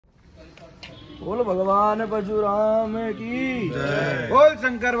बोल भगवान परशुराम की जय। बोल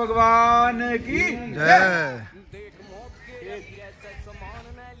शंकर भगवान की जय।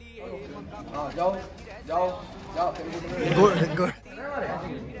 जाओ जाओ जाओ। गुड।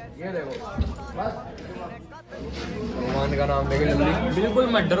 ये देखो बस भगवान का नाम लेके जल्दी। बिल्कुल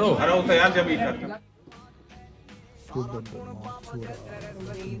मत डरो। अरे वो तैयार जब ही कर।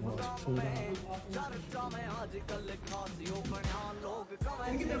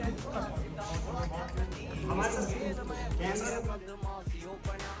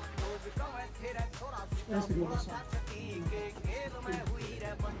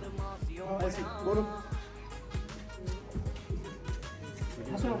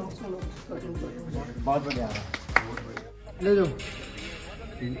 बहुत बढ़िया ले जाओ।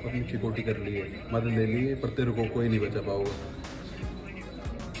 अपनी चिकोटी कर लिए, मदद ले लिए, पर तेरे को कोई नहीं बचा पाओगे।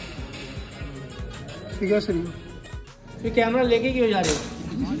 ठीक है सर। फिर कैमरा लेके क्यों जा रहे हो?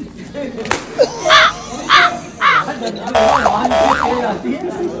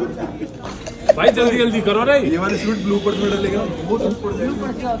 भाई जल्दी जल्दी करो रे। ये वाले शूट ब्लूपर्स में डालेगा।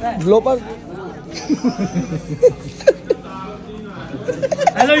 ब्लोपर।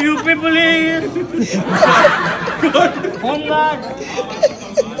 Hello UP police. होमगार्ड।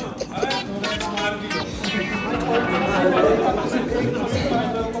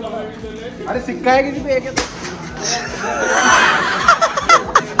 अरे सिक्का है किसी पे एक है तो।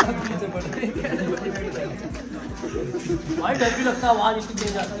 भाई डर भी लगता है, आवाज इतनी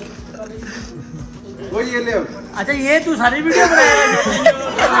तेज आती है। वो ये ले। अच्छा ये तू सारी वीडियो बनाएगा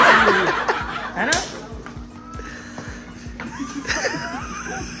है ना?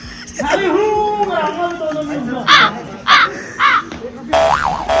 अरे हूँ रावण दोनों में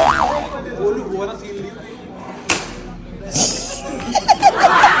बोलू वो वाला सीन लिया।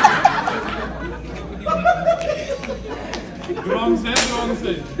 ड्रोन से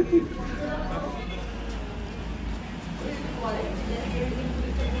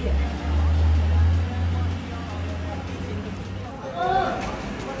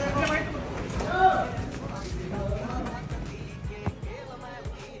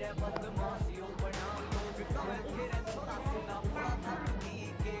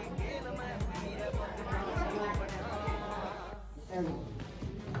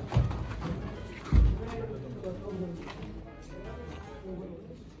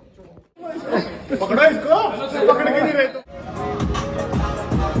पकड़ो इसको, पकड़ के नहीं रहे तो।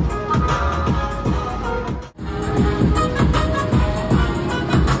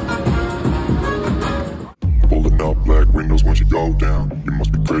 Pulling up black windows once you go down. You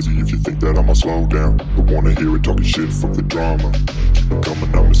must be crazy if you think that I'ma slow down. Don't wanna hear it talking shit from the drama. Keep it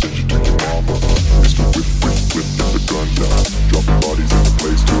coming, I'ma send you to your mama. Mr. Whip, whip, whip, get the guns out. Dropping bodies in the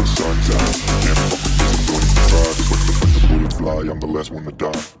place till the sun's out. Can't fuck with this, I'm going to try. Cause when the bullets fly, I'm the last one to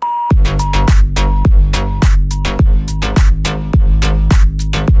die.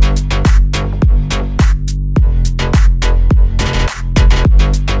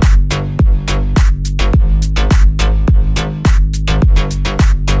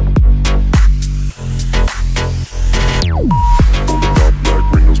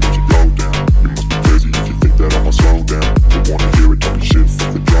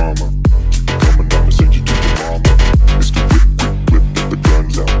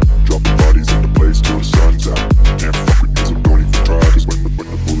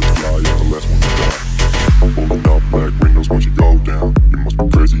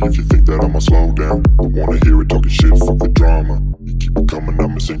 Don't wanna hear it talking shit, fuck the drama. You keep it coming,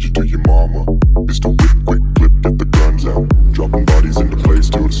 I'ma send you to your mama. It's the